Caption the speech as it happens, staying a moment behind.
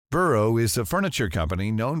Burrow is a furniture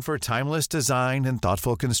company known for timeless design and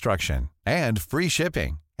thoughtful construction, and free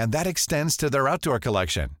shipping, and that extends to their outdoor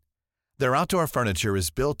collection. Their outdoor furniture is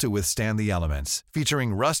built to withstand the elements,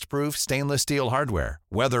 featuring rust-proof stainless steel hardware,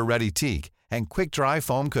 weather-ready teak, and quick-dry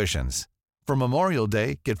foam cushions. For Memorial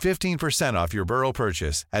Day, get 15% off your Burrow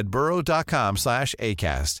purchase at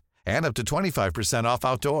burrow.com/acast, and up to 25% off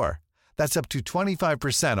outdoor. That's up to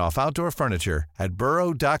 25% off outdoor furniture at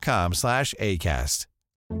burrow.com/acast.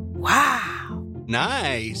 Wow.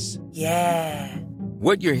 Nice. Yeah.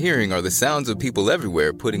 What you're hearing are the sounds of people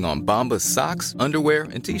everywhere putting on Bombas socks, underwear,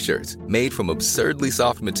 and T-shirts made from absurdly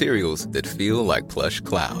soft materials that feel like plush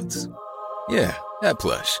clouds. Yeah, that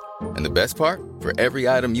plush. And the best part? For every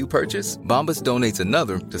item you purchase, Bombas donates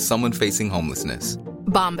another to someone facing homelessness.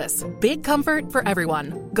 Bombas. Big comfort for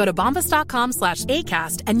everyone. Go to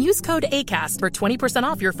bombas.com/ACAST and use code ACAST for 20%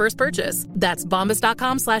 off your first purchase. That's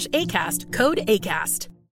bombas.com/ACAST. Code ACAST.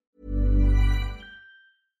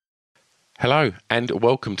 Hello and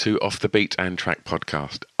welcome to Off the Beat and Track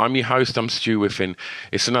podcast. I'm your host, I'm Stu Whiffin.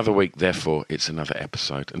 It's another week, therefore it's another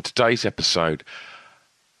episode. And today's episode,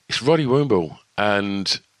 it's Roddy Woomble.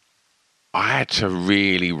 And I had to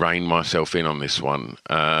really rein myself in on this one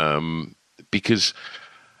because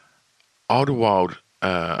Idlewild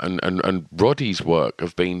and Roddy's work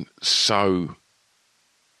have been such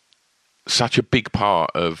a big part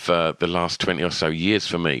of the last 20 or so years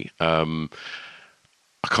for me.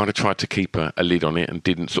 I kind of tried to keep a lid on it and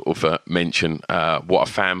didn't sort of mention what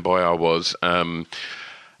a fanboy I was. And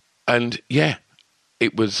yeah,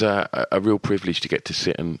 it was a real privilege to get to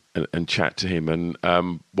sit and chat to him. And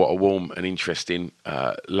what a warm and interesting,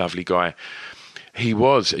 lovely guy he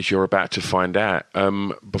was, as you're about to find out.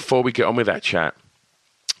 Before we get on with that chat,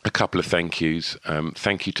 a couple of thank yous.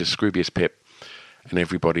 Thank you to Scroobius Pip and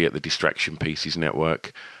everybody at the Distraction Pieces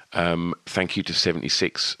Network. Thank you to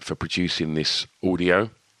 76 for producing this audio.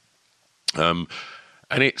 And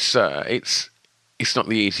it's not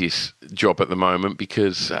the easiest job at the moment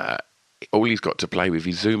because all he's got to play with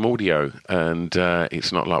is Zoom audio, and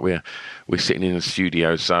it's not like we're sitting in a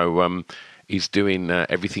studio. So he's doing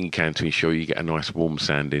everything he can to ensure you get a nice warm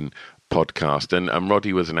sounding podcast. And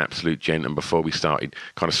Roddy was an absolute gent, and before we started,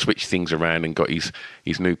 kind of switched things around and got his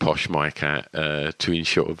new posh mic out to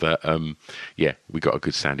ensure that we got a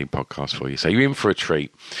good sounding podcast for you. So you're in for a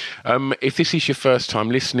treat. If this is your first time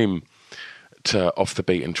listening to Off the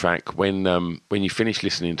Beaten Track, when you finish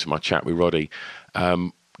listening to my chat with Roddy,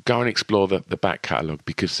 go and explore the back catalogue,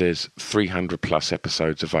 because there's 300 plus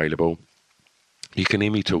episodes available. You can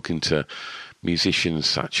hear me talking to musicians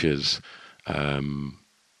such as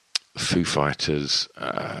Foo Fighters,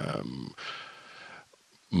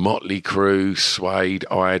 Motley Crue, Suede,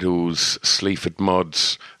 Idols, Sleaford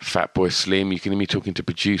Mods, Fatboy Slim. You can hear me talking to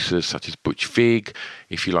producers such as Butch Vig.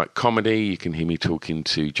 If you like comedy, you can hear me talking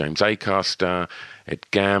to James Acaster, Ed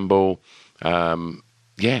Gamble. There's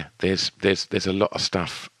a lot of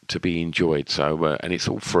stuff to be enjoyed. So and it's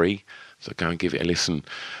all free. So go and give it a listen.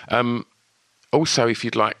 Also, if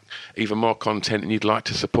you'd like even more content and you'd like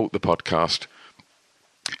to support the podcast,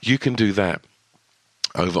 you can do that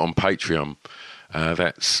over on Patreon.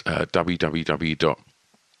 That's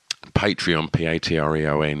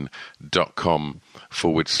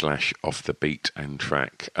www.patreon.com/Off the Beat and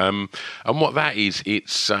Track. And what that is,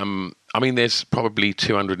 it's there's probably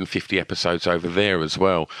 250 episodes over there as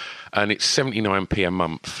well, and it's 79p a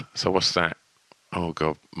month. So what's that? Oh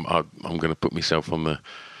God, I'm going to put myself on the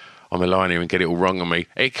line here and get it all wrong on me.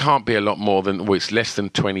 It can't be a lot more than, well, it's less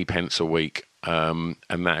than 20 pence a week, and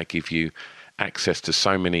that'll give you access to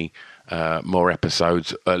so many more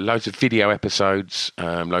episodes, loads of video episodes,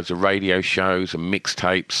 loads of radio shows and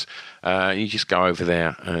mixtapes. You just go over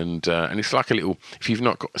there and it's like a little, if you've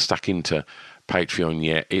not got stuck into Patreon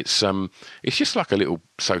yet, it's just like a little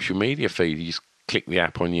social media feed. You just click the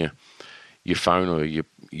app on your phone or your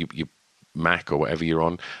Mac or whatever you're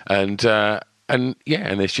on, and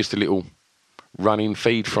there's just a little running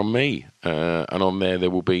feed from me, and on there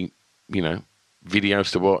will be,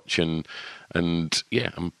 videos to watch and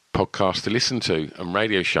podcasts to listen to and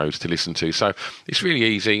radio shows to listen to. So it's really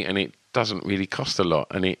easy and it doesn't really cost a lot.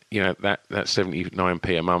 And that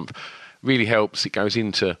 79p a month really helps. It goes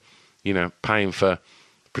into, paying for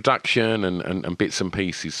production and bits and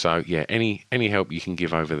pieces. So yeah, any help you can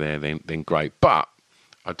give over there, then great. But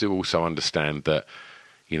I do also understand that,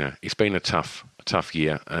 it's been a tough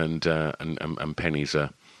year and pennies are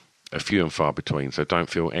few and far between. So don't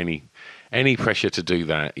feel any pressure to do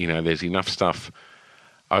that. There's enough stuff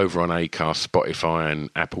over on Acast, Spotify and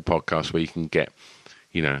Apple Podcasts where you can get,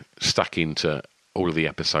 stuck into all of the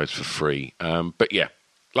episodes for free. But yeah,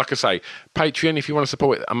 like I say, Patreon, if you want to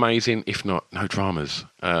support it, amazing. If not, no dramas.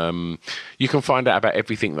 You can find out about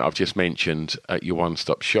everything that I've just mentioned at your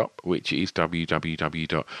one-stop shop, which is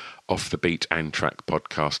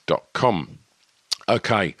www.offthebeatandtrackpodcast.com.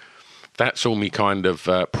 Okay, that's all me kind of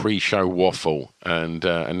pre-show waffle, and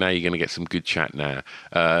now you're going to get some good chat now.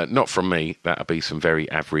 Not from me, that'll be some very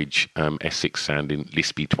average Essex-sounding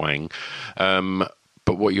lispy twang.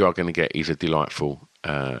 But what you are going to get is a delightful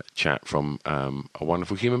chat from a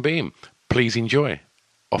wonderful human being. Please enjoy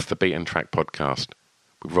Off the Beaten Track podcast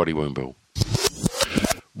with Roddy Woomble.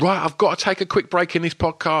 Right, I've got to take a quick break in this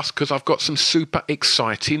podcast because I've got some super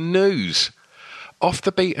exciting news. Off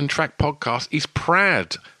the Beaten Track podcast is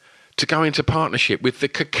proud to go into partnership with the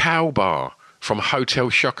Cacao Bar from Hotel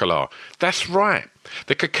Chocolat. That's right.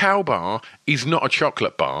 The Cacao Bar is not a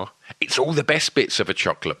chocolate bar. It's all the best bits of a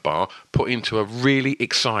chocolate bar put into a really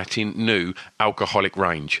exciting new alcoholic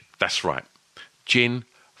range. That's right. Gin,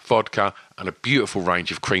 vodka, and a beautiful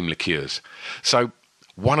range of cream liqueurs. So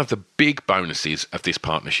one of the big bonuses of this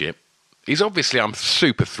partnership is obviously I'm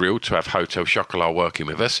super thrilled to have Hotel Chocolat working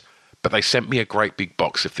with us, but they sent me a great big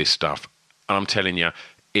box of this stuff. And I'm telling you,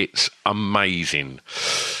 it's amazing.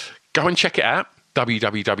 Go and check it out.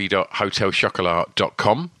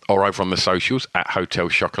 www.hotelchocolat.com or over on the socials at Hotel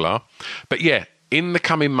Chocolat. But yeah, in the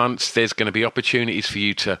coming months, there's going to be opportunities for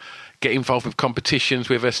you to get involved with competitions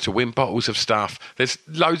with us, to win bottles of stuff. There's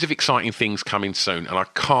loads of exciting things coming soon, and I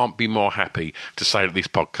can't be more happy to say that this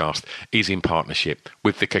podcast is in partnership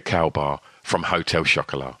with the Cacao Bar from Hotel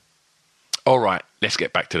Chocolat. All right, let's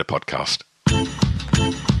get back to the podcast.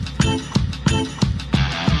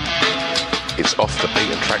 It's Off the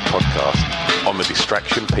Beaten Track podcast on the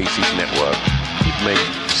Distraction Pieces Network with me,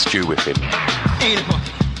 Stu Whiffen.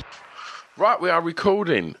 Right, we are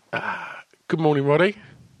recording. Good morning, Roddy.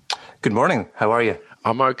 Good morning. How are you?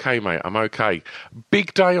 I'm okay, mate. I'm okay.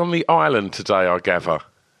 Big day on the island today, I gather.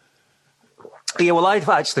 Yeah, well, I've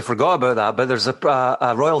actually forgot about that, but there's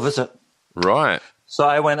a royal visit. Right. So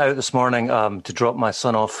I went out this morning to drop my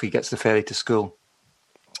son off. He gets the ferry to school.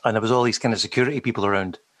 And there was all these kind of security people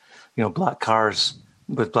around. You know, black cars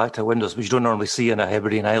with blacked out windows, which you don't normally see in a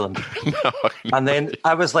Hebridean island. No. And then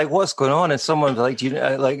I was like, what's going on? And someone was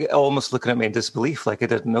like, almost looking at me in disbelief, like I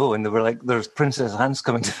didn't know. And they were like, there's Princess Anne's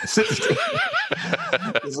coming to visit today.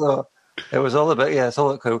 So it was all a bit, it's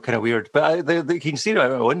all kind of weird. But you can see out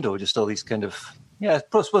my window, just all these kind of, I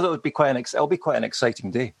suppose it'll be quite an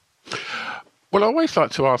exciting day. Well, I always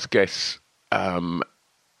like to ask guests,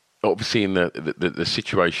 obviously in the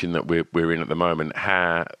situation that we're in at the moment,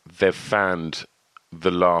 how they've found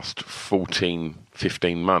the last 14,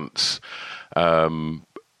 15 months,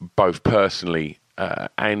 both personally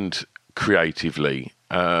and creatively.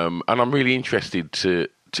 And I'm really interested to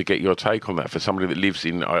get your take on that for somebody that lives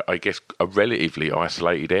in, I guess, a relatively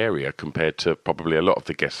isolated area compared to probably a lot of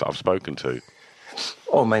the guests that I've spoken to.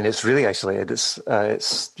 Oh, man, it's really isolated. It's I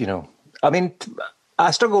mean,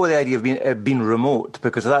 I struggle with the idea of being remote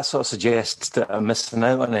because that sort of suggests that I'm missing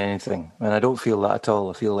out on anything. And I don't feel that at all.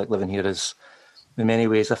 I feel like living here is, in many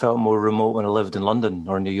ways, I felt more remote when I lived in London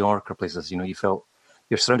or New York or places. You know, you felt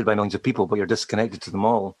you're surrounded by millions of people, but you're disconnected to them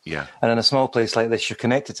all. Yeah. And in a small place like this, you're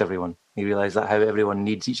connected to everyone. You realise that how everyone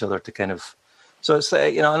needs each other to kind of... So it's,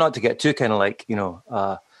 not to get too kind of like,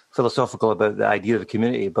 philosophical about the idea of a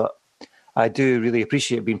community, but I do really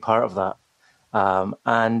appreciate being part of that.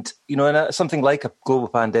 And something like a global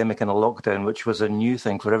pandemic and a lockdown, which was a new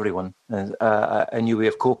thing for everyone, a new way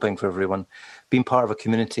of coping for everyone, being part of a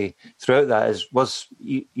community throughout that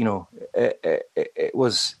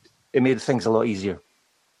it made things a lot easier.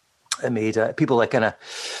 It made people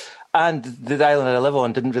and the island that I live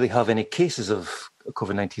on didn't really have any cases of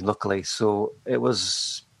COVID-19, luckily. So it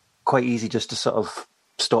was quite easy just to sort of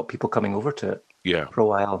stop people coming over to it for a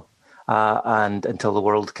while. And until the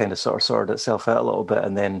world kind of sort of sorted itself out a little bit.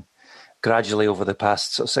 And then gradually over the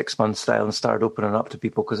past sort of 6 months, the island started opening up to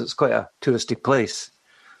people because it's quite a touristy place.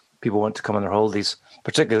 People want to come on their holidays,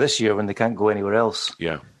 particularly this year when they can't go anywhere else.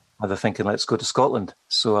 Yeah. And they're thinking, let's go to Scotland.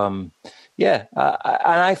 So, and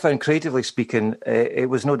I found, creatively speaking, it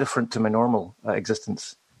was no different to my normal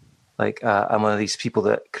existence. Like, I'm one of these people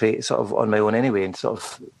that create sort of on my own anyway, and sort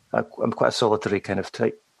of, I'm quite a solitary kind of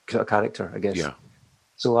type sort of character, I guess. Yeah.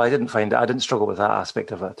 So I didn't struggle with that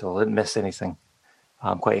aspect of it at all. I didn't miss anything.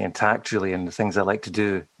 I'm quite intact, really, in the things I like to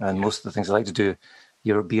do. And most of the things I like to do,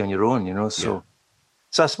 you'll be on your own, So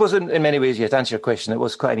I suppose in many ways, to answer your question, it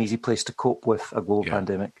was quite an easy place to cope with a global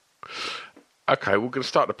pandemic. Okay, we're going to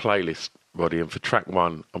start the playlist, Roddy. And for track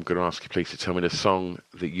one, I'm going to ask you please to tell me the song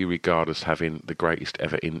that you regard as having the greatest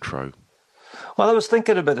ever intro. Well, I was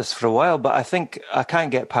thinking about this for a while, but I think I can't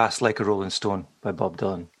get past Like a Rolling Stone by Bob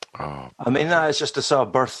Dylan. Oh, I mean, that is just a sort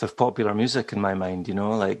of birth of popular music in my mind, you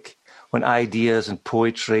know, like when ideas and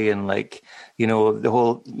poetry and like, you know, the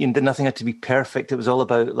whole, nothing had to be perfect. It was all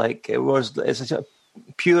about like, it's a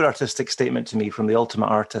pure artistic statement to me from the ultimate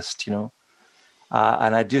artist, you know.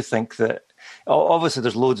 And I do think that, obviously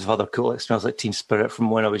there's loads of other cool smells like Teen Spirit from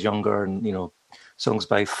when I was younger and, you know, songs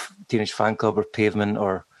by Teenage Fan Club or Pavement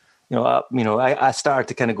or, I started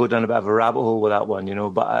to kind of go down a bit of a rabbit hole with that one, you know,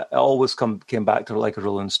 but I always came back to Like a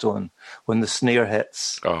Rolling Stone when the snare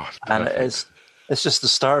hits. Oh, and it's just the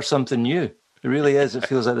start of something new. It really is. It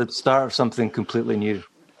feels like the start of something completely new.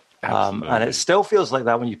 And it still feels like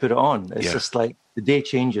that when you put it on. It's just like the day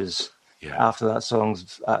changes after that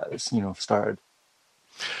song's started.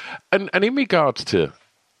 And in regards to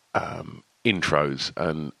intros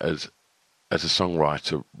and as a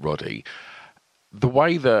songwriter, Roddy, the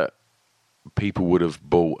way that people would have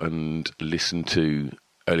bought and listened to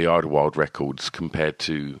early Idlewild records compared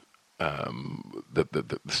to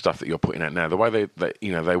the stuff that you're putting out now, the way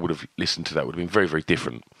they would have listened to that would have been very, very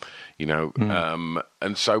different, you know.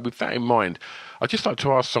 And so with that in mind, I'd just like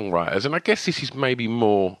to ask songwriters, and I guess this is maybe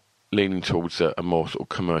more leaning towards a more sort of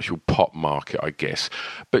commercial pop market, I guess,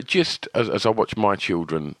 but just as I watch my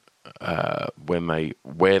children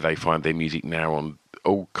where they find their music now on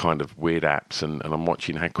all kind of weird apps, and I'm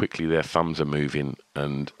watching how quickly their thumbs are moving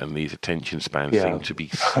and these attention spans seem to be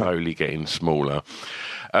slowly getting smaller.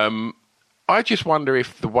 I just wonder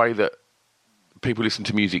if the way that people listen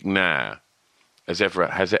to music now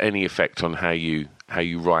has any effect on how you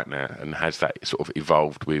write now, and has that sort of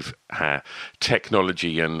evolved with how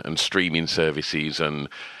technology and streaming services and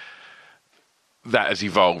that has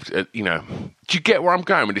evolved, you know. Do you get where I'm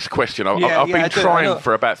going with this question? I've been trying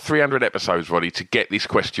for about 300 episodes, Roddy, to get this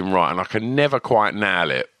question right, and I can never quite nail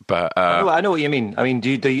it. But I know what you mean. I mean, do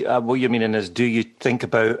you, what you're meaning is, do you think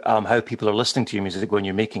about how people are listening to your music when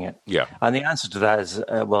you're making it? Yeah. And the answer to that is,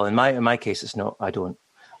 well, in my case, it's no, I don't.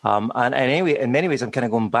 And anyway, in many ways, I'm kind of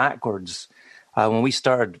going backwards. When we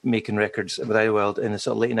started making records with Idlewild in the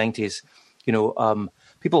sort of late 90s, you know,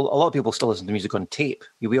 a lot of people still listen to music on tape.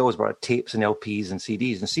 We always brought tapes and LPs and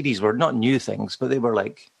CDs. And CDs were not new things, but they were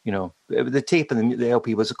like, you know, the tape and the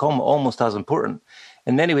LP was almost as important.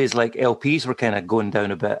 In many ways, like LPs were kind of going down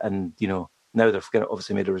a bit, and, you know, now they've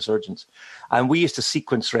obviously made a resurgence. And we used to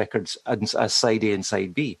sequence records as side A and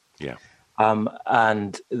side B. Yeah.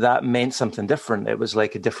 And that meant something different. It was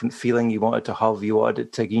like a different feeling you wanted to have.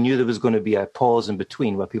 You knew there was going to be a pause in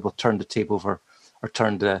between where people turned the tape over or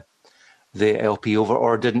turned the LP over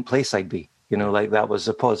or didn't play side B, you know, like that was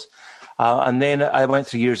a pause. And then I went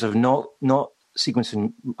through years of not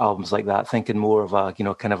sequencing albums like that, thinking more of a, you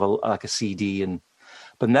know, kind of like a CD.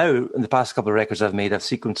 But now in the past couple of records I've made, I've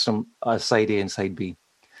sequenced them as side A and side B.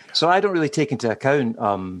 So I don't really take into account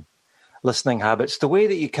listening habits. The way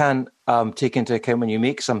that you can take into account when you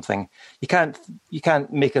make something, you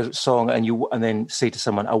can't make a song and then say to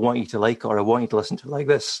someone, I want you to like it, or I want you to listen to it like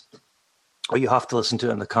this, or you have to listen to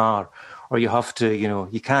it in the car, or you have to, you know,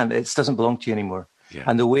 you can't. It doesn't belong to you anymore. Yeah.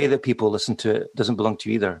 And the way that people listen to it doesn't belong to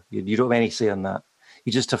you either. You don't have any say on that.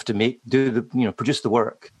 You just have to produce the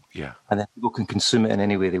work. Yeah. And then people can consume it in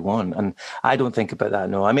any way they want. And I don't think about that,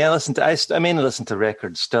 no. I mean, I mainly listen to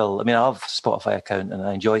records still. I mean, I have a Spotify account and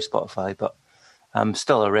I enjoy Spotify, but I'm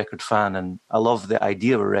still a record fan, and I love the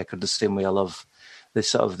idea of a record the same way I love the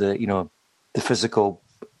sort of the physical,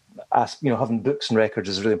 you know, having books and records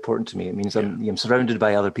is really important to me. It means I'm surrounded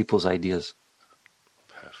by other people's ideas.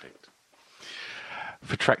 Perfect.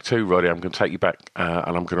 For track 2, Roddy, I'm going to take you back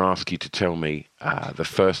and I'm going to ask you to tell me the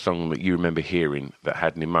first song that you remember hearing that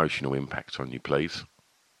had an emotional impact on you, please.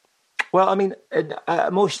 Well, I mean,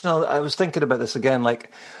 emotional, I was thinking about this again,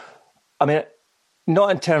 like, I mean,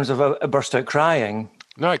 not in terms of a burst out crying.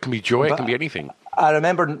 No, it can be joy, it can be anything. I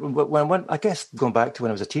remember when I guess going back to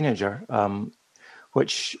when I was a teenager,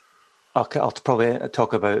 which I'll probably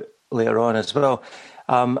talk about later on as well.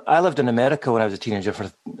 I lived in America when I was a teenager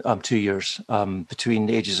for 2 years, between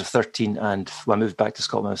the ages of 13 and when I moved back to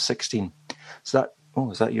Scotland when I was 16. Is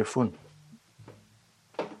that your phone?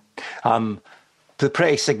 The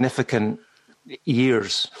pretty significant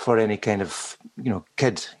years for any kind of, you know,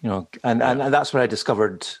 kid, you know, and that's where I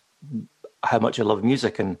discovered how much I love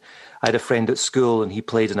music. And I had a friend at school and he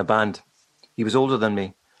played in a band. He was older than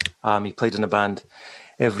me. He played in a band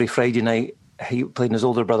every Friday night. He played in his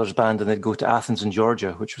older brother's band, and they'd go to Athens in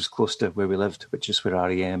Georgia, which was close to where we lived, which is where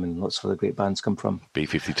REM and lots of other great bands come from.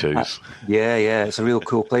 B-52s. Yeah, it's a real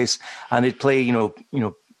cool place. And they'd play, you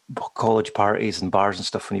know, college parties and bars and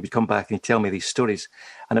stuff, and he would come back and he'd tell me these stories.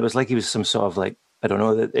 And it was like he was some sort of like I don't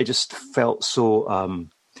know, it just felt so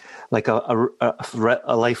like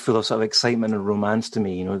a life full of sort of excitement and romance to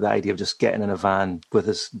me. You know, the idea of just getting in a van with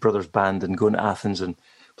his brother's band and going to Athens and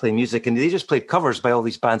playing music. And they just played covers by all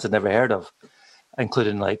these bands I'd never heard of,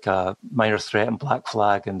 including like Minor Threat and Black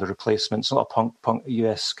Flag and The Replacements, a lot of punk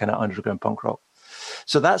US kind of underground punk rock.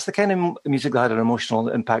 So that's the kind of music that had an emotional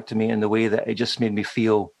impact to me in the way that it just made me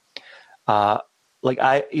feel like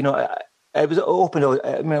it was open.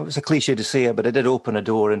 I mean, it was a cliche to say it, but it did open a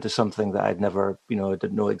door into something that I'd never,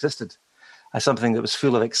 didn't know existed. Something that was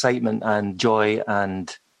full of excitement and joy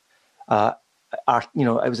and art. You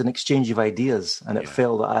know, it was an exchange of ideas, and it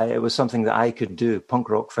felt that it was something that I could do. Punk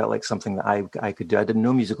rock felt like something that I could do. I didn't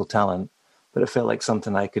know musical talent, but it felt like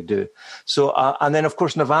something I could do. So, and then of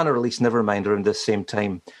course Nirvana released Nevermind around this same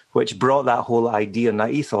time, which brought that whole idea and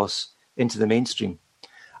that ethos into the mainstream.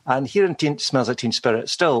 And hearing Smells Like Teen Spirit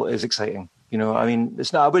still is exciting. You know, I mean,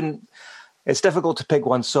 it's difficult to pick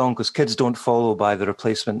one song because Kids Don't Follow by The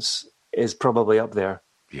Replacements is probably up there.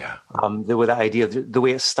 Yeah. With that idea, the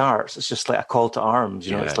way it starts, it's just like a call to arms.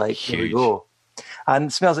 You know, it's like, huge. Here we go.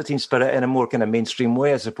 And Smells Like Teen Spirit in a more kind of mainstream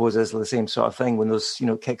way, I suppose, is the same sort of thing when those,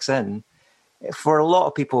 kicks in. For a lot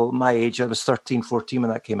of people my age, I was 13, 14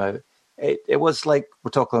 when that came out. It was like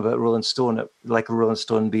we're talking about Rolling Stone, like a Rolling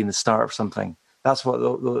Stone being the start of something. That's what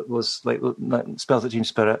it was like. Smells Like Teen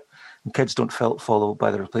Spirit and Kids Don't Follow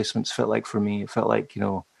by The Replacements felt like for me. It felt like,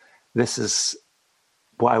 this is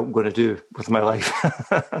what I'm going to do with my life.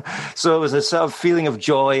 So it was a sort of feeling of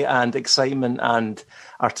joy and excitement and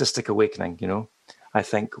artistic awakening, I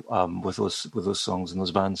think, with those songs and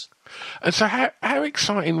those bands. And so how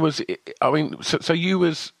exciting was it? I mean, so you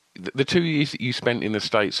was, the 2 years that you spent in the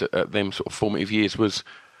States at them sort of formative years was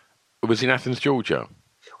in Athens, Georgia?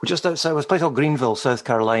 We're just outside. It was a place called Greenville, South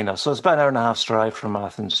Carolina. So it's about an hour and a half's drive from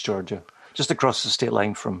Athens, Georgia, just across the state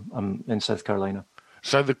line from in South Carolina.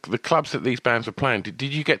 So the clubs that these bands were playing, did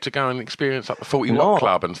you get to go and experience like the 40 Watt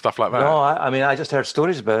Club and stuff like that? No, I mean, I just heard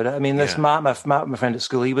stories about it. I mean, this Matt, my friend at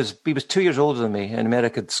school, he was 2 years older than me. In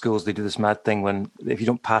American schools, they do this mad thing when if you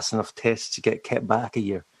don't pass enough tests, you get kept back a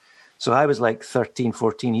year. So I was like 13,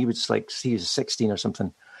 14. He was 16 or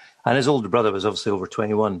something. And his older brother was obviously over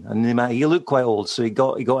 21. And he looked quite old, so he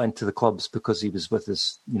got into the clubs because he was with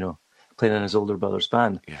his, playing in his older brother's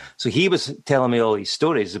band. Yeah. So he was telling me all these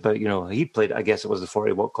stories about, he played, I guess it was the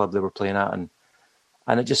 40 Watt Club they were playing at. And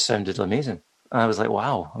it just sounded amazing. And I was like,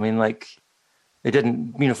 wow. I mean, like, it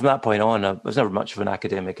didn't, from that point on, I was never much of an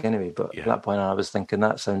academic anyway, but from that point on, I was thinking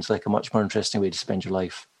that sounds like a much more interesting way to spend your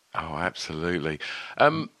life. Oh, absolutely.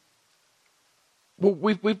 Well,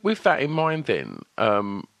 with that in mind then,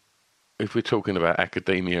 if we're talking about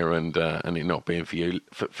academia and it not being for you,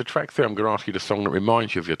 for track 3, I'm going to ask you the song that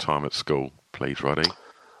reminds you of your time at school, please, Roddy.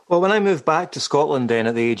 Well, when I moved back to Scotland then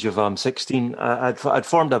at the age of 16, I'd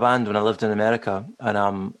formed a band when I lived in America.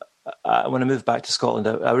 And when I moved back to Scotland,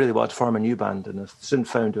 I really wanted to form a new band. And I soon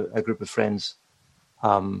found a group of friends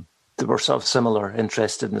that were sort of similar,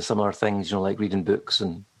 interested in the similar things, like reading books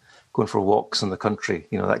and going for walks in the country,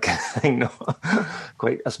 that kind of thing.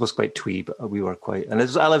 I suppose quite twee, but we were quite. And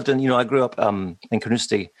I lived in, I grew up in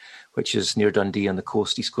Carnoustie, which is near Dundee on the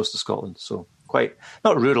coast, east coast of Scotland. So quite,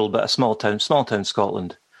 not rural, but a small town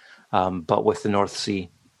Scotland, but with the North Sea,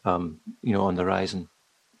 on the horizon.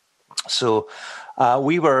 So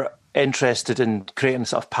we were interested in creating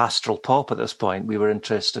sort of pastoral pop at this point. We were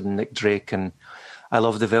interested in Nick Drake, and I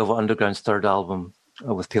loved the Velvet Underground's third album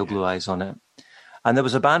with Pale Blue Eyes on it. And there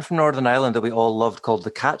was a band from Northern Ireland that we all loved called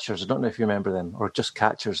The Catchers. I don't know if you remember them, or just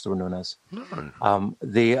Catchers they were known as. No.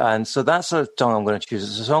 And so that's a song I'm going to choose.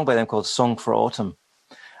 It's a song by them called Song for Autumn.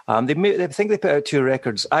 I think they put out 2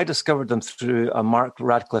 records. I discovered them through Mark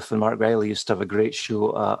Radcliffe and Mark Riley used to have a great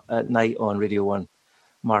show at night on Radio 1,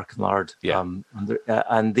 Mark and Lard. Yeah.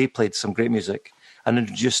 And they played some great music and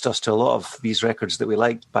introduced us to a lot of these records that we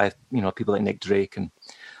liked by, people like Nick Drake and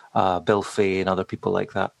Bill Fay and other people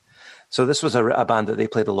like that. So this was a band that they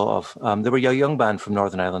played a lot of. They were a young band from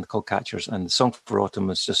Northern Ireland called Catchers, and the Song for Autumn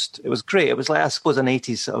was it was great. It was like, I suppose, an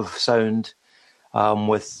 80s sort of sound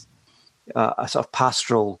with a sort of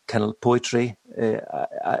pastoral kind of poetry.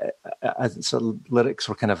 Sort of lyrics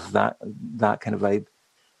were kind of that kind of vibe.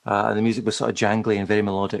 And the music was sort of jangly and very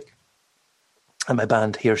melodic. And my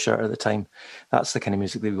band, Hair Shirt, at the time, that's the kind of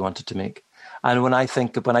music that we wanted to make. And when I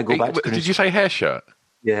go back to... Did you say Hair Shirt?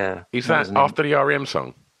 Yeah. Is that after the R.E.M.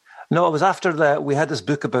 song? No, it was after that. We had this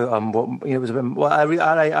book about it was about.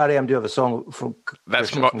 R.E.M. do have a song from.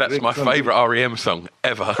 That's my favourite R.E.M. song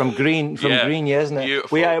ever. From Green, Green, yeah, isn't it?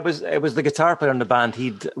 Beautiful. It was the guitar player in the band.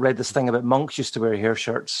 He'd read this thing about monks used to wear hair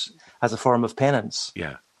shirts as a form of penance.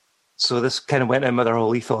 Yeah. So this kind of went in with our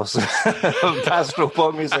whole ethos of pastoral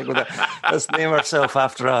pop music. Let's name ourselves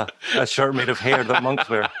after a shirt made of hair that monks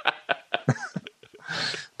wear.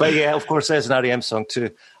 But yeah, of course, there's an R.E.M. song too.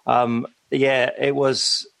 It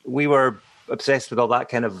was. We were obsessed with all that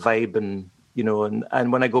kind of vibe, and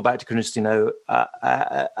and when I go back to Carnoustie now,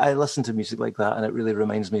 I listen to music like that, and it really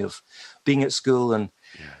reminds me of being at school and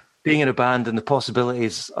being in a band and the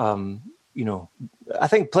possibilities. I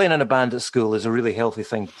think playing in a band at school is a really healthy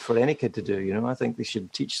thing for any kid to do. I think they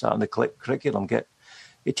should teach that in the curriculum.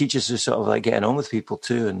 It teaches you sort of like getting on with people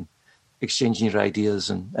too, and exchanging your ideas.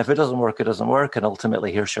 And if it doesn't work, it doesn't work. And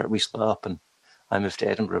ultimately, we split up, and I moved to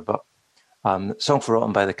Edinburgh. But Song for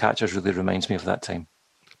Autumn by the Catchers really reminds me of that time.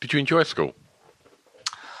 Did you enjoy school?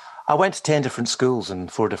 I went to 10 different schools in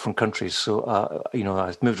 4 different countries. So,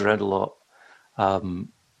 I moved around a lot.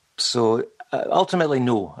 Ultimately,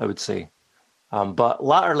 no, I would say. But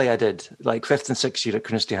latterly I did, like 5th and 6th year at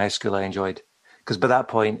Carnoustie High School, I enjoyed. Because by that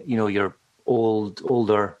point, you're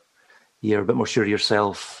older, you're a bit more sure of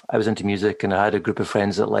yourself. I was into music and I had a group of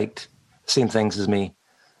friends that liked the same things as me.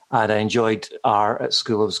 And I enjoyed art at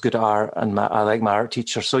school. I was good at art and I liked my art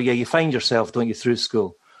teacher. So yeah, you find yourself, don't you, through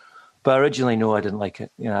school. But originally, no, I didn't like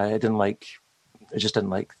it. I just didn't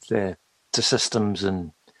like the systems,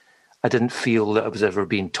 and I didn't feel that I was ever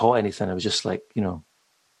being taught anything. I was just like,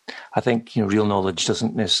 I think, real knowledge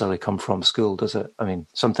doesn't necessarily come from school, does it? I mean,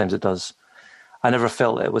 sometimes it does. I never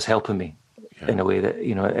felt it was helping me in a way that,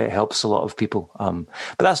 it helps a lot of people. But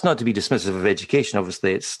that's not to be dismissive of education.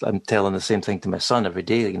 Obviously, I'm telling the same thing to my son every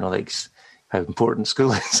day, like how important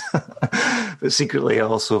school is. But secretly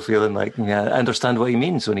also feeling like, I understand what he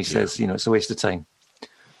means when he says, it's a waste of time.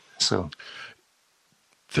 So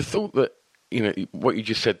the thought that, what you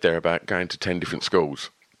just said there about going to 10 different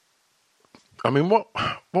schools, I mean, what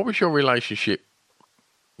was your relationship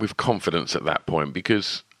with confidence at that point?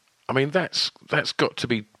 Because, I mean, that's got to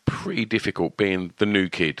be pretty difficult being the new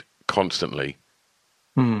kid constantly.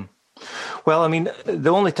 Well, I mean,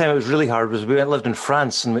 the only time it was really hard was we lived in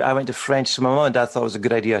France, and I went to French. So my mum and dad thought it was a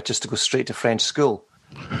good idea just to go straight to French school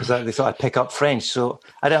because they thought I'd pick up French. So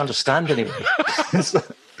I didn't understand anyway. The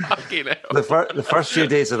first few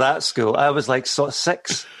days of that school, I was like sort of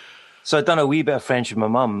 6. So I'd done a wee bit of French with my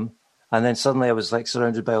mum. And then suddenly I was like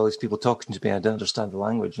surrounded by all these people talking to me. I didn't understand the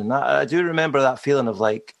language. And I do remember that feeling of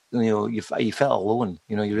like, you felt alone.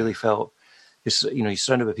 You really felt, you're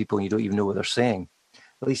surrounded by people and you don't even know what they're saying.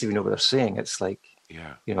 At least if you know what they're saying, it's like,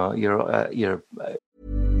 you're.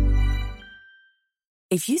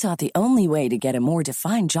 If you thought the only way to get a more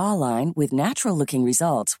defined jawline with natural-looking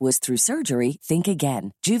results was through surgery, think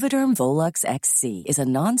again. Juvederm Volux XC is a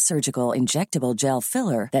non-surgical injectable gel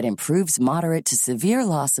filler that improves moderate to severe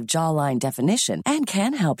loss of jawline definition and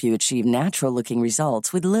can help you achieve natural-looking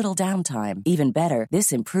results with little downtime. Even better,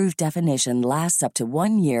 this improved definition lasts up to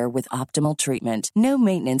 1 year with optimal treatment. No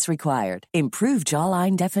maintenance required. Improve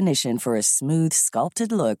jawline definition for a smooth,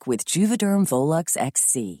 sculpted look with Juvederm Volux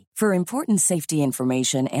XC. For important safety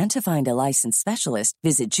information and to find a licensed specialist,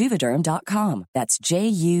 visit Juvederm.com. That's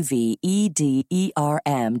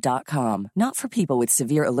JUVEDERM.com. Not for people with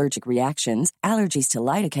severe allergic reactions, allergies to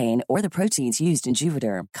lidocaine, or the proteins used in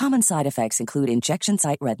Juvederm. Common side effects include injection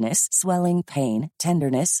site redness, swelling, pain,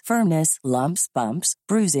 tenderness, firmness, lumps, bumps,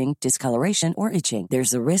 bruising, discoloration, or itching.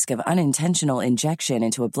 There's a risk of unintentional injection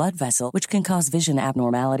into a blood vessel, which can cause vision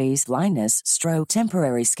abnormalities, blindness, stroke,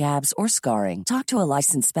 temporary scabs, or scarring. Talk to a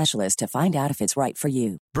licensed specialist to find out if it's right for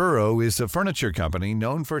you. Burrow is a furniture company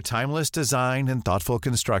known for timeless design and thoughtful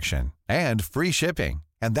construction and free shipping,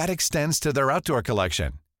 and that extends to their outdoor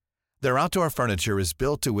collection. Their outdoor furniture is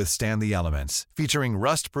built to withstand the elements, featuring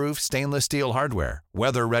rust-proof stainless steel hardware,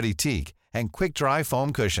 weather-ready teak, and quick-dry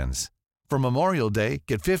foam cushions. For Memorial Day,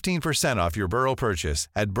 get 15% off your Burrow purchase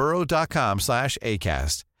at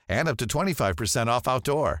burrow.com/ACAST and up to 25% off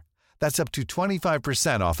outdoor. That's up to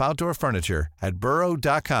 25% off outdoor furniture at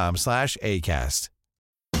burrow.com/ACAST.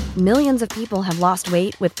 Millions of people have lost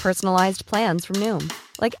weight with personalized plans from Noom.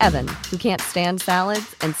 Like Evan, who can't stand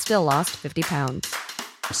salads and still lost 50 pounds.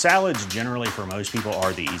 Salads generally for most people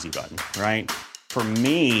are the easy button, right? For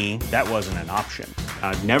me, that wasn't an option.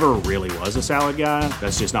 I never really was a salad guy.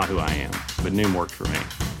 That's just not who I am. But Noom worked for me.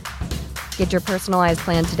 Get your personalized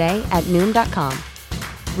plan today at Noom.com.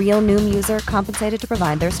 Real Noom user compensated to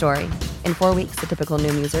provide their story. In 4 weeks, the typical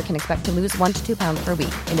Noom user can expect to lose 1 to 2 pounds per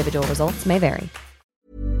week. Individual results may vary.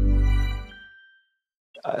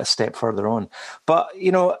 A step further on. But,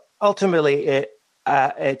 ultimately it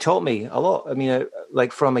taught me a lot. I mean,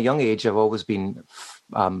 like from a young age, I've always been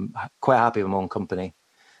quite happy with my own company.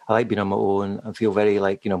 I like being on my own. I feel very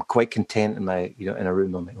I'm quite content in my, in a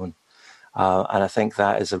room on my own. And I think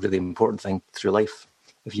that is a really important thing through life.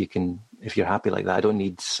 If you're happy like that, I don't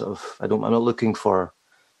need I'm not looking for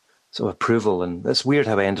sort of approval. And it's weird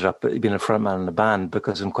how I ended up being a frontman in a band,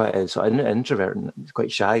 because I'm quite an introvert and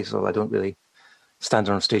quite shy. So I don't really stand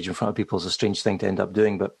on stage in front of people. Is a strange thing to end up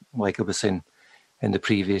doing. But like I was saying in the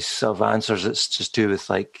previous sort of answers, it's just to do with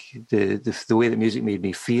like the way that music made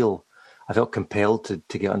me feel. I felt compelled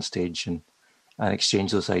to get on stage and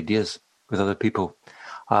exchange those ideas with other people.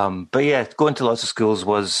 But yeah, going to lots of schools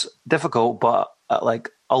was difficult, but like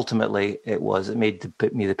ultimately it made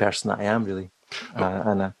me the person that I am, really.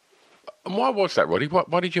 And why was that, Roddy?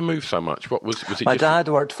 Why did you move so much? What was it? My dad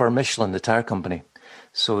worked for Michelin, the tire company.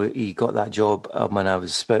 So he got that job when I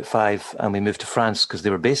was about 5, and we moved to France because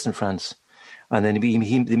they were based in France. And then they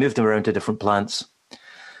moved him around to different plants.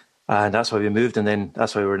 And that's why we moved, and then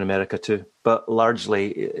that's why we were in America too. But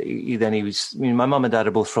largely, my mum and dad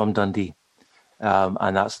are both from Dundee.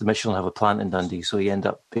 And that's the Michelin have a plant in Dundee. So he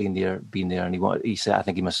ended up being there. And he said, I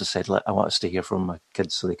think he must have said, I want to stay here for my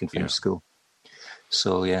kids so they can finish school.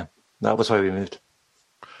 So yeah, that was why we moved.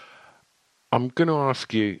 I'm going to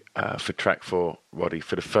ask you for track 4, Roddy,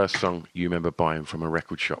 for the first song you remember buying from a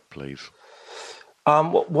record shop, please.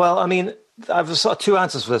 Well, I mean, I've sort of 2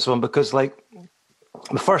 answers for this one, because like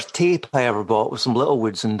the first tape I ever bought was some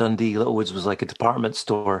Littlewoods in Dundee. Littlewoods was like a department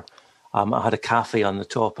store. I had a cafe on the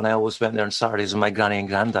top, and I always went there on Saturdays with my granny and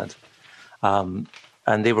granddad.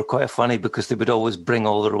 And they were quite funny because they would always bring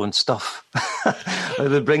all their own stuff.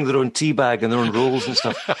 They'd bring their own tea bag and their own rolls and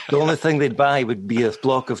stuff. The only thing they'd buy would be a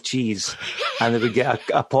block of cheese, and they would get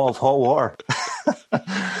a pot of hot water.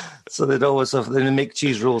 So they'd make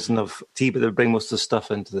cheese rolls and have tea, but they'd bring most of the stuff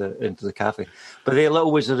into the cafe. But they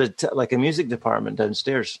always had like a music department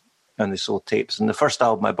downstairs, and they sold tapes. And the first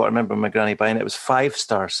album I bought, I remember my granny buying it, was 5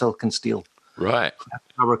 Star, Silk and Steel. Right.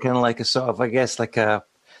 They were kind of like a sort of, I guess, like a...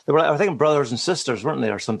 They were, I think, brothers and sisters, weren't they,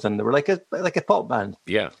 or something? They were like a pop band.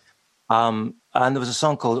 Yeah. And there was a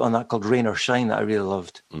song called Rain or Shine that I really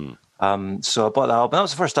loved. So I bought that album. That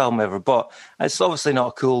was the first album I ever bought. It's obviously not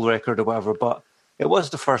a cool record or whatever, but it was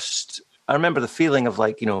the first. I remember the feeling of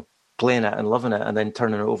like, playing it and loving it, and then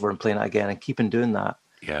turning it over and playing it again and keeping doing that.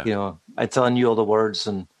 Yeah. Until I knew all the words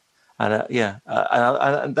and I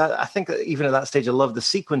think that even at that stage, I loved the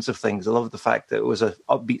sequence of things. I loved the fact that it was an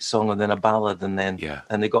upbeat song and then a ballad, and then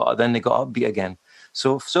they got upbeat again.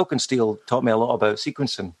 So Silk and Steel taught me a lot about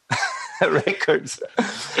sequencing records.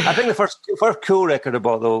 I think the first cool record I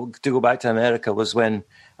bought, though, to go back to America, was when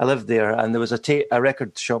I lived there, and there was a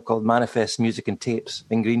record shop called Manifest Music and Tapes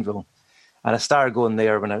in Greenville, and I started going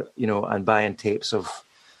there when and buying tapes of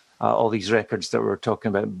all these records that we're talking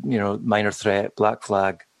about. Minor Threat, Black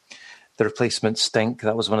Flag. The Replacement, Stink.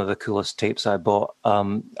 That was one of the coolest tapes I bought.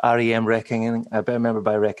 REM Reckoning. I remember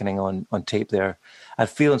buying Reckoning on tape there. And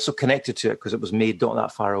feeling so connected to it because it was made not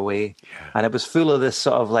that far away. Yeah. And it was full of this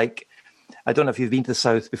sort of like, I don't know if you've been to the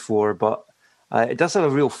South before, but it does have a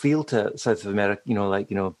real feel to South of America,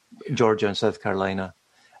 Georgia and South Carolina,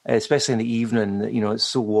 especially in the evening. It's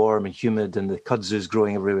so warm and humid, and the kudzu's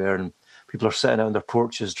growing everywhere, and people are sitting out on their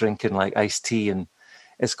porches drinking like iced tea, and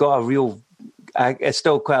it's got a real... it's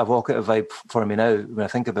still quite a evocative vibe for me now when I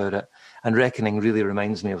think about it. And Reckoning really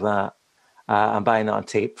reminds me of that. I'm buying that on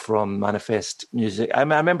tape from Manifest Music. I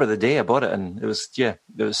remember the day I bought it, and it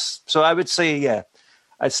was. So I would say,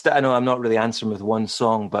 I know I'm not really answering with one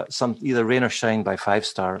song, but either Rain or Shine by 5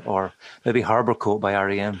 Star or maybe Harbour Coat by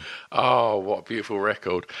REM. Oh, what a beautiful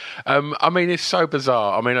record. It's so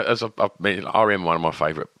bizarre. REM, one of my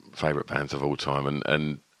favourite bands of all time,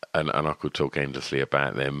 and I could talk endlessly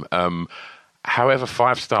about them. However,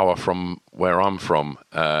 5 Star are from where I'm from,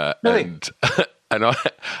 really? and I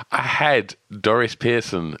had Doris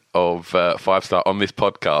Pearson of 5 Star on this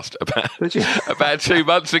podcast about 2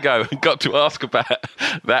 months ago, and got to ask about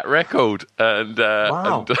that record. And,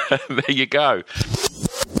 wow. And there you go.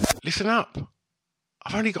 Listen up,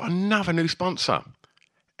 I've only got another new sponsor,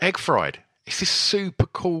 Egg Fried. It's this super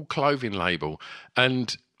cool clothing label,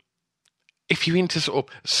 and if you're into sort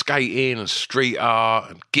of skating and street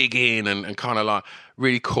art and gigging and kind of like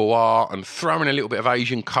really cool art and throwing a little bit of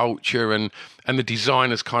Asian culture and the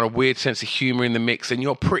designer's kind of weird sense of humour in the mix, then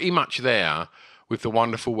you're pretty much there with the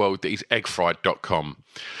wonderful world that is eggfried.com.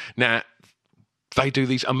 Now, they do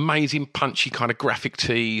these amazing punchy kind of graphic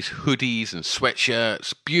tees, hoodies and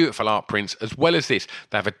sweatshirts, beautiful art prints. As well as this,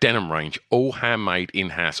 they have a denim range, all handmade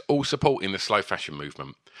in-house, all supporting the slow fashion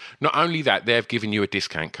movement. Not only that, they've given you a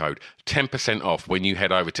discount code, 10% off when you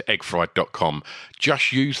head over to eggfried.com.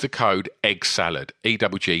 Just use the code EGGSALAD,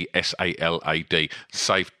 EGGSALAD.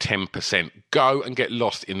 Save 10%. Go and get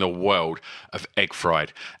lost in the world of Egg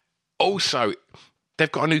Fried. Also,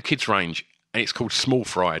 they've got a new kids range, and it's called Small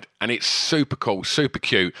Fried, and it's super cool, super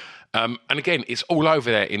cute. And again, it's all over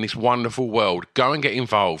there in this wonderful world. Go and get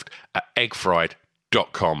involved at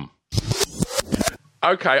eggfried.com.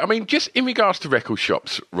 Okay, I mean, just in regards to record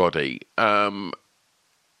shops, Roddy, growing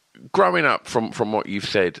up from what you've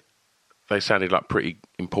said, they sounded like pretty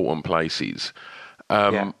important places.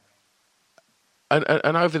 And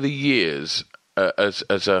over the years, as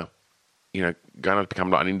a, going to become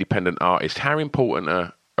like an independent artist, how important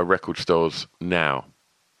are record stores now?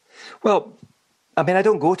 Well, I mean, I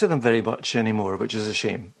don't go to them very much anymore, which is a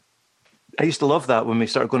shame. I used to love that when we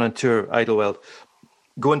started going on tour, Idlewild.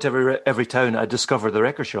 Going to every town, I'd discover the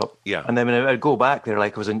record shop. Yeah. And then when I'd go back there,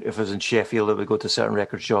 like if it was in Sheffield, I would go to a certain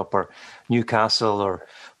record shop, or Newcastle or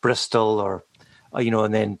Bristol, or,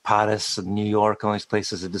 and then Paris and New York, all these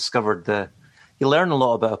places. I discovered you learn a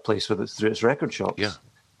lot about a place through its record shops. Yeah.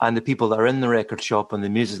 And the people that are in the record shop and the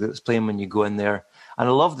music that's playing when you go in there. And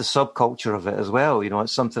I love the subculture of it as well.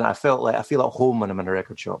 It's something I feel at home when I'm in a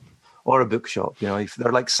record shop or a bookshop.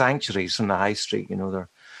 They're like sanctuaries from the high street. They're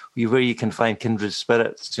where you can find kindred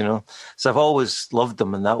spirits. So I've always loved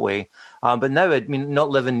them in that way. But now, I mean, not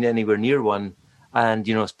living anywhere near one, and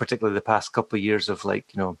particularly the past couple of years of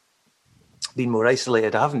being more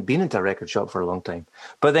isolated, I haven't been into a record shop for a long time.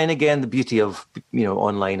 But then again, the beauty of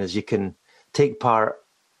online is you can take part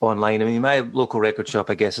online. I mean, my local record shop,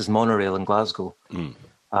 I guess, is Monorail in Glasgow,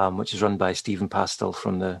 which is run by Stephen Pastel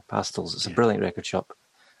from the Pastels. It's a brilliant record shop.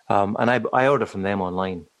 And I order from them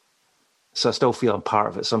online. So I still feel I'm part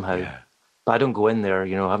of it somehow. Yeah. But I don't go in there, I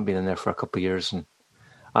haven't been in there for a couple of years.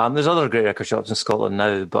 And there's other great record shops in Scotland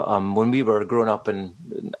now. But when we were growing up in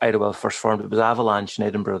Idlewild first formed, it was Avalanche in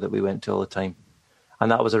Edinburgh that we went to all the time. And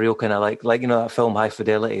that was a real kind of like that film High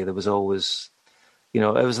Fidelity. There was always, it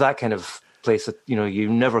was that kind of place that you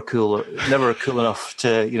never cool enough to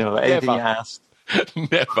anything you asked.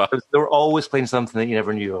 Never. They were always playing something that you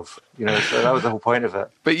never knew of. So that was the whole point of it.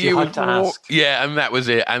 But you had to ask. Yeah, and that was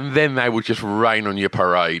it. And then they would just rain on your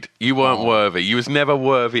parade. You weren't worthy. You was never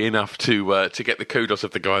worthy enough to get the kudos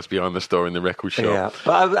of the guys behind the store in the record shop. Yeah,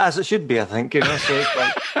 but as it should be, I think. So it's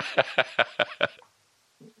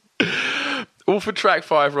like... Well, for track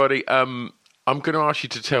 5, Roddy, I'm going to ask you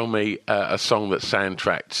to tell me a song that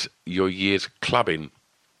soundtracked your years clubbing.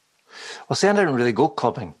 Well, see, I didn't really go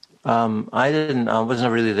clubbing. I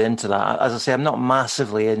wasn't really into that. As I say, I'm not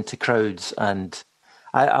massively into crowds, and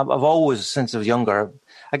I've always, since I was younger,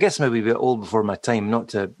 I guess maybe a bit old before my time, not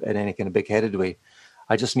to in any kind of big-headed way.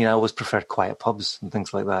 I always preferred quiet pubs and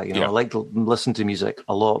things like that. I like to listen to music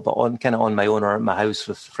a lot, but on my own or at my house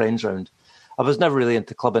with friends around. I was never really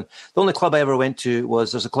into clubbing. The only club I ever went to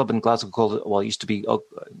there's a club in Glasgow it used to be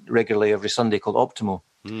regularly every Sunday, called Optimo.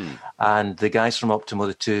 And the guys from Optimo,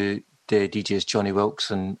 the two DJs, Johnny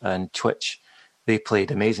Wilkes and Twitch, they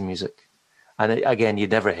played amazing music. And again, I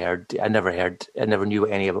never knew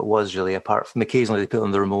what any of it was really, apart from occasionally they put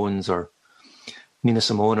on the Ramones or Nina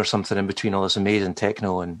Simone or something in between all this amazing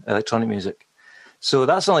techno and electronic music. So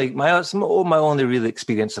that's my only real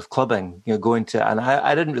experience of clubbing, going to, and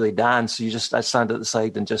I didn't really dance. So I'd stand at the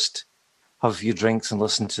side and just have a few drinks and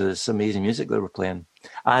listen to this amazing music that we're playing,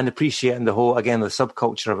 and appreciating the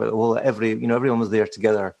subculture of it. Everyone was there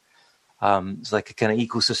together. It's like a kind of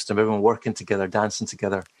ecosystem, everyone working together, dancing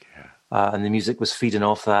together. Yeah. And the music was feeding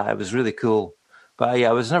off that. It was really cool. But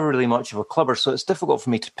I was never really much of a clubber, so it's difficult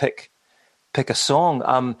for me to pick a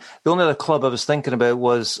song. The only other club I was thinking about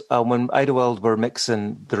was when Idlewild were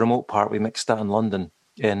mixing the remote part, we mixed that in London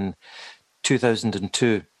in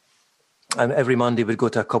 2002. And every Monday we'd go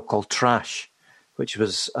to a club called Trash, which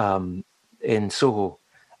was in Soho.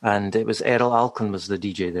 And it was Errol Alkin was the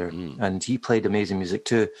DJ there, and he played amazing music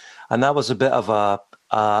too. And that was a bit of a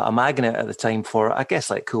magnet at the time for, I guess,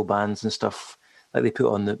 like cool bands and stuff. Like they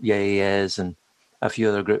put on the Yeah and a few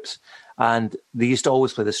other groups. And they used to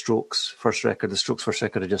always play the Strokes' first record. The Strokes' first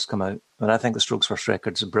record had just come out. And I think the Strokes' first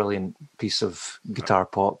record is a brilliant piece of guitar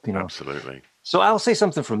pop, Absolutely. So I'll say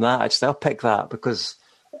something from that, actually. I'll pick that because,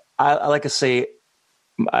 I like I say,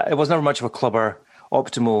 it was never much of a clubber.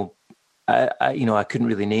 Optimo, I couldn't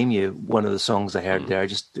really name you one of the songs I heard there.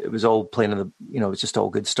 It was all playing it was just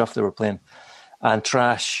all good stuff they were playing. And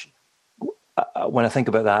Trash, when I think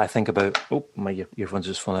about that, I think about, my earphones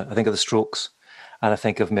just falling out. I think of the Strokes. And I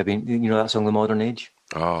think of maybe, that song, The Modern Age.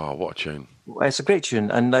 Oh, what a tune. It's a great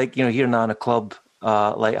tune. And hearing that in a club,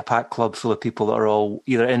 like a packed club full of people that are all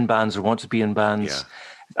either in bands or want to be in bands.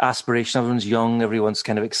 Yeah. Aspiration, everyone's young, everyone's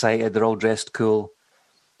kind of excited, they're all dressed cool.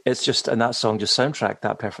 It's just, and that song just soundtracked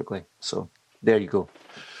that perfectly. So there you go.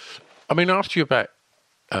 I mean, I asked you about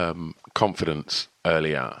confidence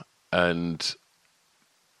earlier, and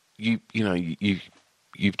you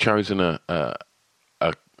you've chosen a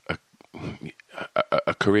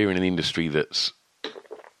career in an industry that's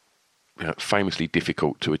famously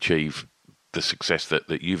difficult to achieve the success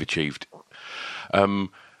that you've achieved.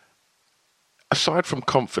 Aside from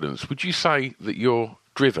confidence, would you say that you're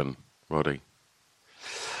driven, Roddy?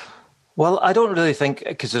 Well, I don't really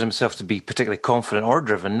consider myself to be particularly confident or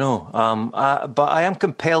driven, no. But I am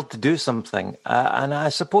compelled to do something. And I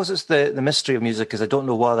suppose it's the mystery of music is I don't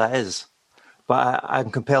know what that is. But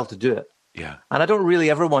I'm compelled to do it. Yeah. And I don't really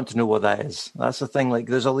ever want to know what that is. That's the thing. Like,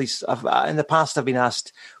 there's all these... in the past, I've been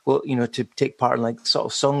asked, well, to take part in, like, sort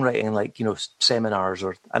of songwriting, like, seminars.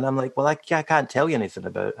 And I'm like, well, I can't tell you anything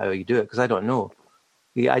about how you do it because I don't know.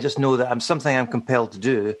 Yeah, I just know that I'm compelled to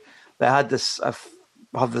do. That I have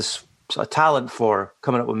this sort of talent for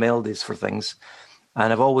coming up with melodies for things.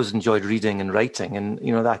 And I've always enjoyed reading and writing. And,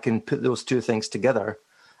 that I can put those two things together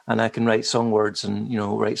and I can write song words and,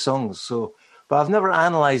 write songs. So... But I've never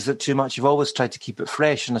analysed it too much. I've always tried to keep it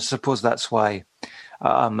fresh, and I suppose that's why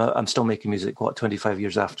I'm still making music, 25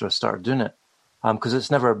 years after I started doing it. Because it's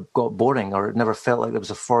never got boring, or it never felt like there was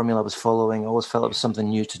a formula I was following. I always felt it was something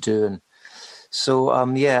new to do. And so, I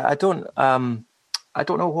don't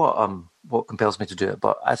know what compels me to do it,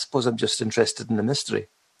 but I suppose I'm just interested in the mystery.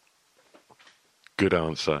 Good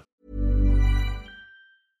answer.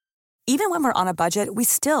 Even when we're on a budget, we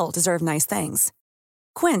still deserve nice things.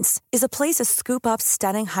 Quince is a place to scoop up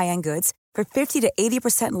stunning high-end goods for 50 to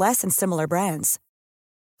 80% less than similar brands.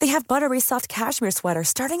 They have buttery soft cashmere sweaters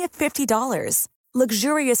starting at $50,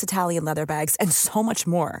 luxurious Italian leather bags, and so much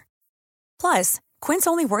more. Plus, Quince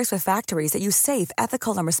only works with factories that use safe,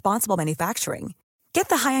 ethical, and responsible manufacturing. Get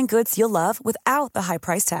the high-end goods you'll love without the high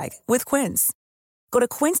price tag with Quince. Go to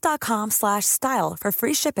quince.com/style for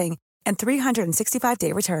free shipping and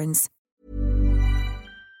 365-day returns.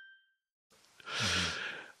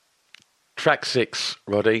 Track 6,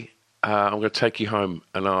 Roddy. I'm going to take you home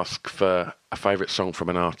and ask for a favourite song from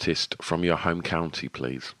an artist from your home county,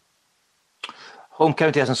 please. Home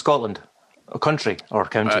county as in Scotland? Or country or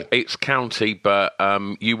county? It's county, but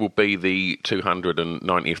you will be the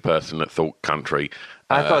 290th person that thought country.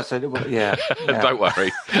 I thought so. Yeah. Don't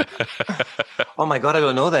worry. Oh my God, I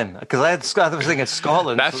don't know then. Because I was thinking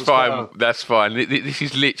Scotland. That's so fine. That's fine. This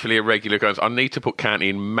is literally a regular occurrence. I need to put county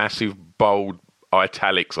in massive, bold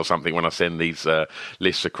italics or something when I send these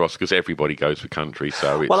lists across because everybody goes for country.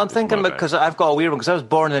 So I'm thinking because I've got a weird one because I was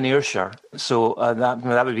born in Ayrshire, so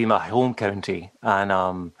that would be my home county,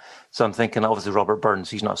 and so I'm thinking obviously Robert Burns.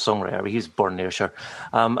 He's not a songwriter, but he's born in Ayrshire,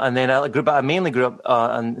 and then I mainly grew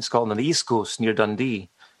up in Scotland on the East Coast near Dundee,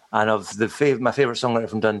 and my favourite songwriter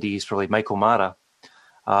from Dundee is probably Michael Mara,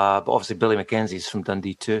 but obviously Billy Mackenzie's from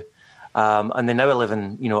Dundee too, and then now I live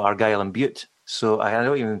in Argyll and Bute. So I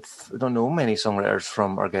don't know many songwriters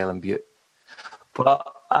from Argyll and Bute. But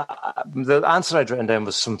the answer I'd written down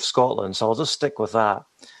was from Scotland, so I'll just stick with that.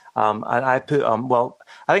 And I put,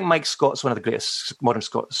 I think Mike Scott's one of the greatest modern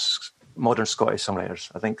Scottish songwriters.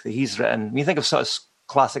 I think that he's written, when you think of sort of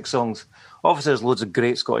classic songs, obviously there's loads of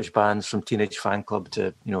great Scottish bands from Teenage Fan Club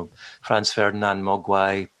to, Franz Ferdinand,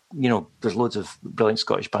 Mogwai. There's loads of brilliant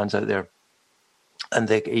Scottish bands out there. And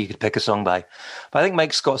you could pick a song by. But I think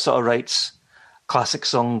Mike Scott sort of writes classic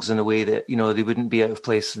songs in a way that, they wouldn't be out of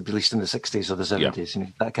place, released in the 60s or the 70s, yeah.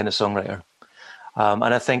 That kind of songwriter. And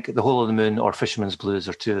I think The Hole in the Moon or Fisherman's Blues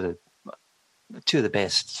are two of the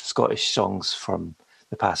best Scottish songs from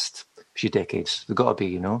the past few decades. They've got to be,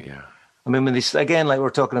 Yeah. I mean, when again, like we're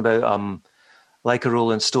talking about Like a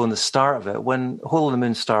Rolling Stone, the start of it, when Hole in the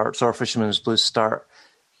Moon starts or Fisherman's Blues start,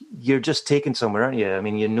 you're just taken somewhere, aren't you? I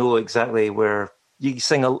mean, exactly where you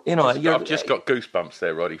sing, I've just got goosebumps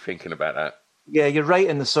there, Roddy, thinking about that. Yeah, you're right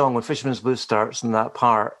in the song when Fisherman's Blues starts and that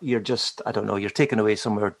part, you're just, I don't know, you're taken away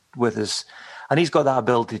somewhere with his, and he's got that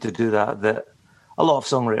ability to do that a lot of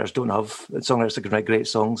songwriters don't have. Songwriters that can write great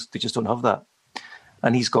songs, they just don't have that.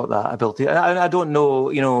 And he's got that ability. I don't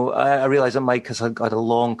know, I realise that Mike has had a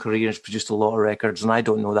long career, he's produced a lot of records, and I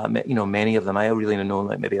don't know that, many of them. I really know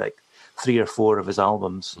maybe 3 or 4 of his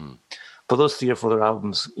albums. Mm. But those 3 or 4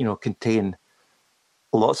 albums, contain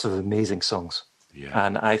lots of amazing songs. Yeah.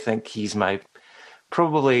 And I think he's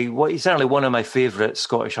he's certainly one of my favourite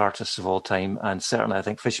Scottish artists of all time, and certainly I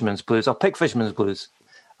think Fisherman's Blues. I'll pick Fisherman's Blues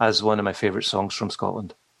as one of my favourite songs from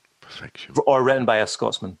Scotland. Perfection. Or written by a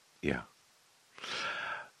Scotsman. Yeah.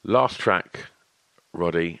 Last track,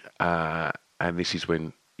 Roddy, and this is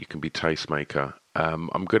when you can be tastemaker.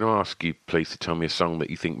 I'm going to ask you, please, to tell me a song that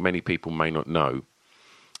you think many people may not know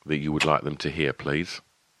that you would like them to hear, please.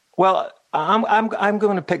 Well, I'm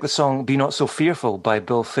going to pick the song "Be Not So Fearful" by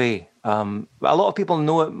Bill Fay. A lot of people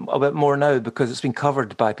know it a bit more now because it's been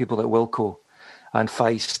covered by people like Wilco, and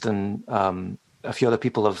Feist and a few other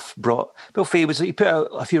people have brought. Bill Fay he put out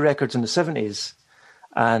a few records in the 70s,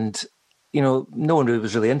 and no one really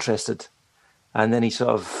was really interested. And then he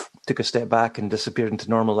sort of took a step back and disappeared into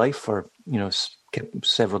normal life for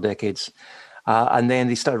several decades. And then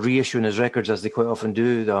they started reissuing his records, as they quite often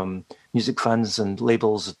do. Music fans and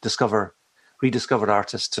labels rediscovered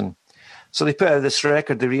artists, and so they put out this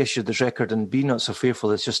record. They reissued this record, and "Be Not So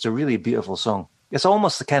Fearful" is just a really beautiful song. It's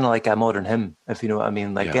almost kind of like a modern hymn, if you know what I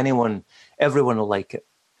mean. Like everyone will like it.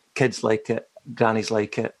 Kids like it, grannies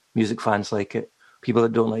like it, music fans like it. People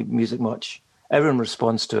that don't like music much, everyone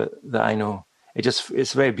responds to it. That I know.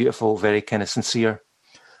 It's very beautiful, very kind of sincere,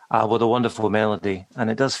 with a wonderful melody, and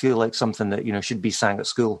it does feel like something that should be sang at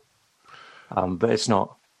school, but it's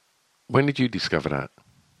not. When did you discover that?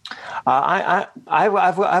 I've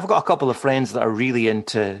got a couple of friends that are really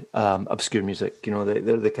into obscure music.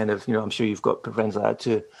 They're the kind of I'm sure you've got friends like that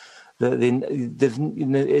too.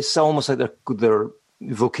 It's almost like their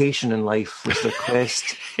vocation in life is their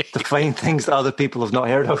quest to find things that other people have not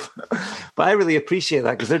heard of. But I really appreciate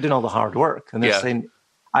that because they're doing all the hard work and they're saying,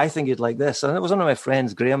 "I think you'd like this." And it was one of my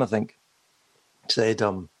friends, Graham, I think, said,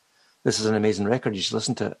 "This is an amazing record. You should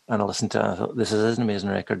listen to it." And I listened to it and I thought, this is an amazing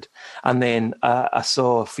record. And then I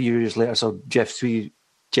saw a few years later, I saw Jeff Tweedy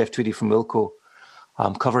from Wilco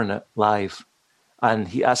covering it live. And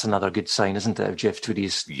that's another good sign, isn't it? Of Jeff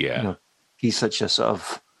Tweedy's, he's such a sort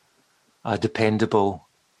of dependable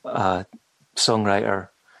songwriter.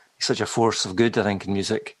 He's such a force of good, I think, in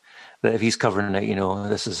music, that if he's covering it,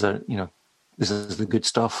 this is the good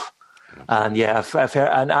stuff. And I've heard,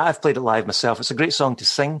 and I've played it live myself. It's a great song to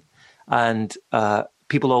sing. And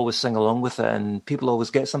people always sing along with it, and people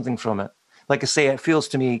always get something from it. Like I say, it feels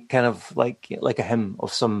to me kind of like a hymn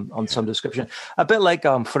of some description, a bit like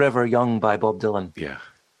 "Forever Young" by Bob Dylan. Yeah,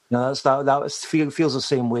 feels the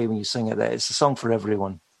same way when you sing it. That it's a song for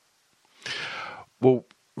everyone. Well,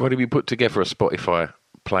 Roddy, we put together a Spotify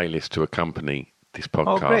playlist to accompany this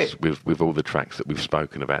podcast with all the tracks that we've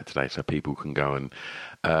spoken about today, so people can go and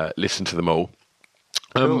listen to them all.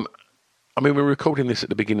 Cool. We're recording this at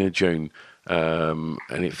the beginning of June, and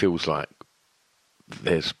it feels like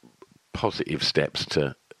there's positive steps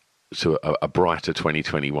to a brighter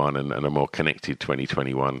 2021 and a more connected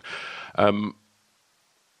 2021.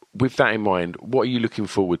 With that in mind, what are you looking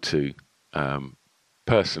forward to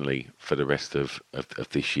personally for the rest of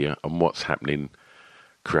this year, and what's happening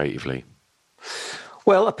creatively?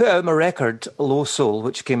 Well, I put out my record, Low Soul,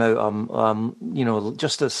 which came out, only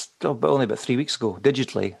about 3 weeks ago,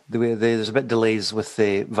 digitally. There's a bit delays with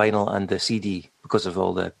the vinyl and the CD because of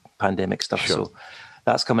all the pandemic stuff. Sure. So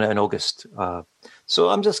that's coming out in August. So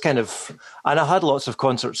I'm just kind of, and I had lots of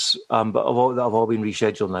concerts, but that have all been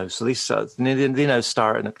rescheduled now. So they now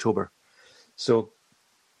start in October. So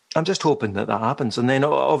I'm just hoping that happens. And then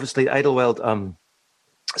obviously Idlewild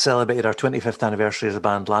celebrated our 25th anniversary as a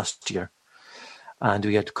band last year. And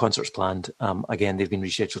we had concerts planned. Again, they've been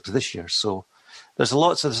rescheduled to this year. So there's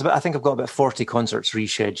lots of, I think I've got about 40 concerts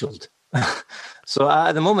rescheduled. So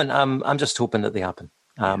at the moment, I'm just hoping that they happen.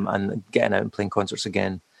 And getting out and playing concerts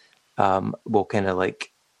again will kind of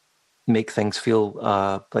like make things feel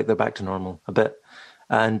like they're back to normal a bit.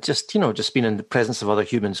 And just being in the presence of other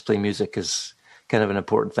humans playing music is kind of an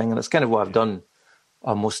important thing. And it's kind of what I've done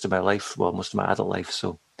most of my life, most of my adult life.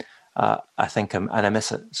 So I think I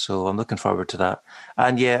miss it. So I'm looking forward to that.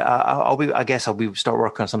 And I guess I'll start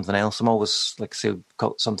working on something else. I'm always, like I say,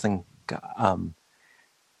 got something,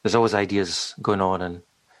 there's always ideas going on.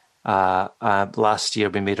 And last year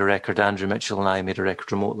we made a record, Andrew Mitchell and I made a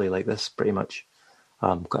record remotely like this, pretty much.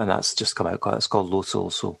 And that's just come out. It's called Low Soul,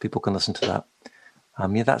 so people can listen to that.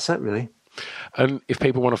 That's it, really. And if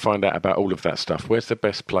people want to find out about all of that stuff, where's the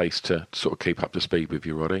best place to sort of keep up to speed with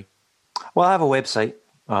you, Roddy? Well, I have a website,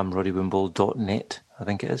 roddywimble.net, I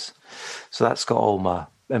think it is. So that's got all my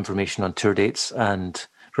information on tour dates and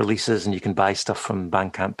releases, and you can buy stuff from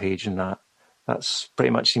Bandcamp page, and that's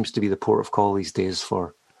pretty much seems to be the port of call these days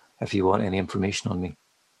for if you want any information on me.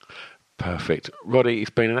 Perfect. Roddy,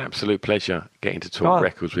 it's been an absolute pleasure getting to talk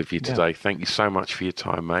records with you today. Yeah. Thank you so much for your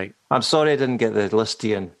time, mate. I'm sorry I didn't get the list to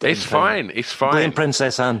you. It's fine. It's fine. Blame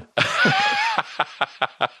Princess Anne.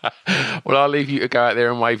 Well, I'll leave you to go out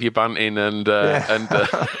there and wave your bunting and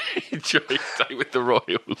enjoy your day with the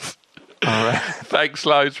Royals. All right. Thanks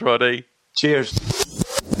loads, Roddy. Cheers.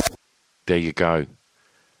 There you go.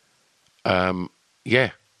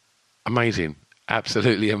 Amazing.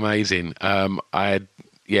 Absolutely amazing. I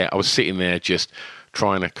was sitting there just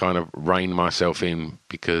trying to kind of rein myself in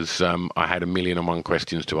because I had 1,000,001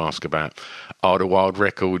 questions to ask about Idlewild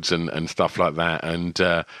Records and stuff like that. And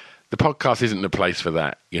the podcast isn't the place for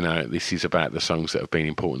that. You know, this is about the songs that have been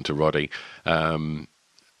important to Roddy.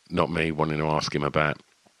 Not me wanting to ask him about,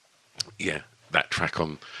 that track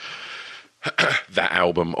on that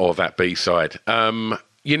album or that B-side.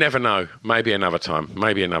 You never know. Maybe another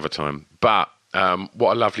time. But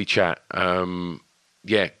what a lovely chat.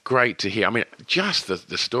 Great to hear. I mean, just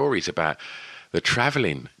the stories about the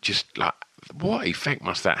travelling, just like, what effect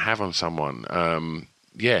must that have on someone?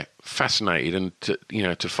 Fascinated, and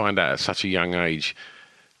to find out at such a young age,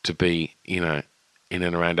 to be, in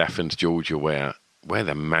and around Athens, Georgia, where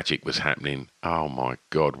the magic was happening. Oh my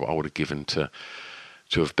God, what I would have given to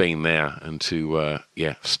have been there, and to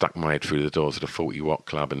stuck my head through the doors of the 40 Watt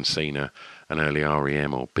Club and seen an early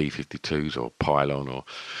REM or B-52s or Pylon, or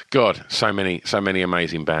God, so many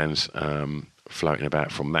amazing bands floating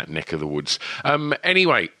about from that neck of the woods.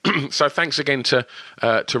 Anyway, so thanks again to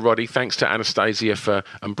Roddy. Thanks to Anastasia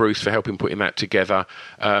and Bruce for helping putting that together.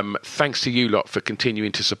 Thanks to you lot for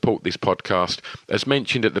continuing to support this podcast. As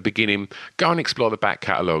mentioned at the beginning, go and explore the back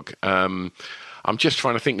catalogue. I'm just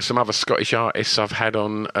trying to think of some other Scottish artists I've had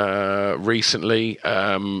on recently.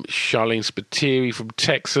 Charlene Spiteri from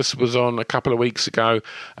Texas was on a couple of weeks ago.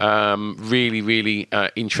 Really, really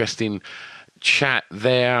interesting chat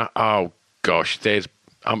there. Oh, gosh,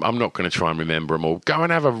 I'm not going to try and remember them all. Go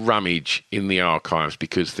and have a rummage in the archives,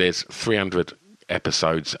 because there's 300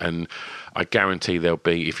 episodes, and I guarantee there'll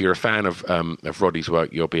be, if you're a fan of Roddy's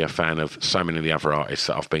work, you'll be a fan of so many of the other artists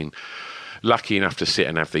that I've been lucky enough to sit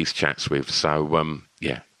and have these chats with. So,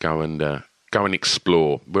 go and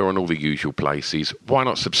explore. We're on all the usual places. Why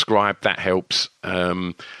not subscribe? That helps.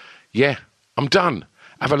 I'm done.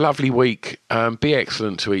 Have a lovely week. Be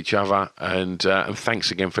excellent to each other, and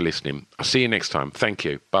thanks again for listening. I'll see you next time. Thank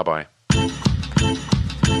you. Bye-bye.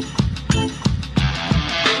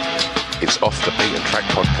 It's Off the Beaten Track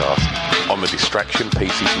podcast on the Distraction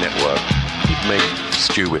Pieces Network with me,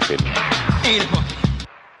 Stu Whiffen.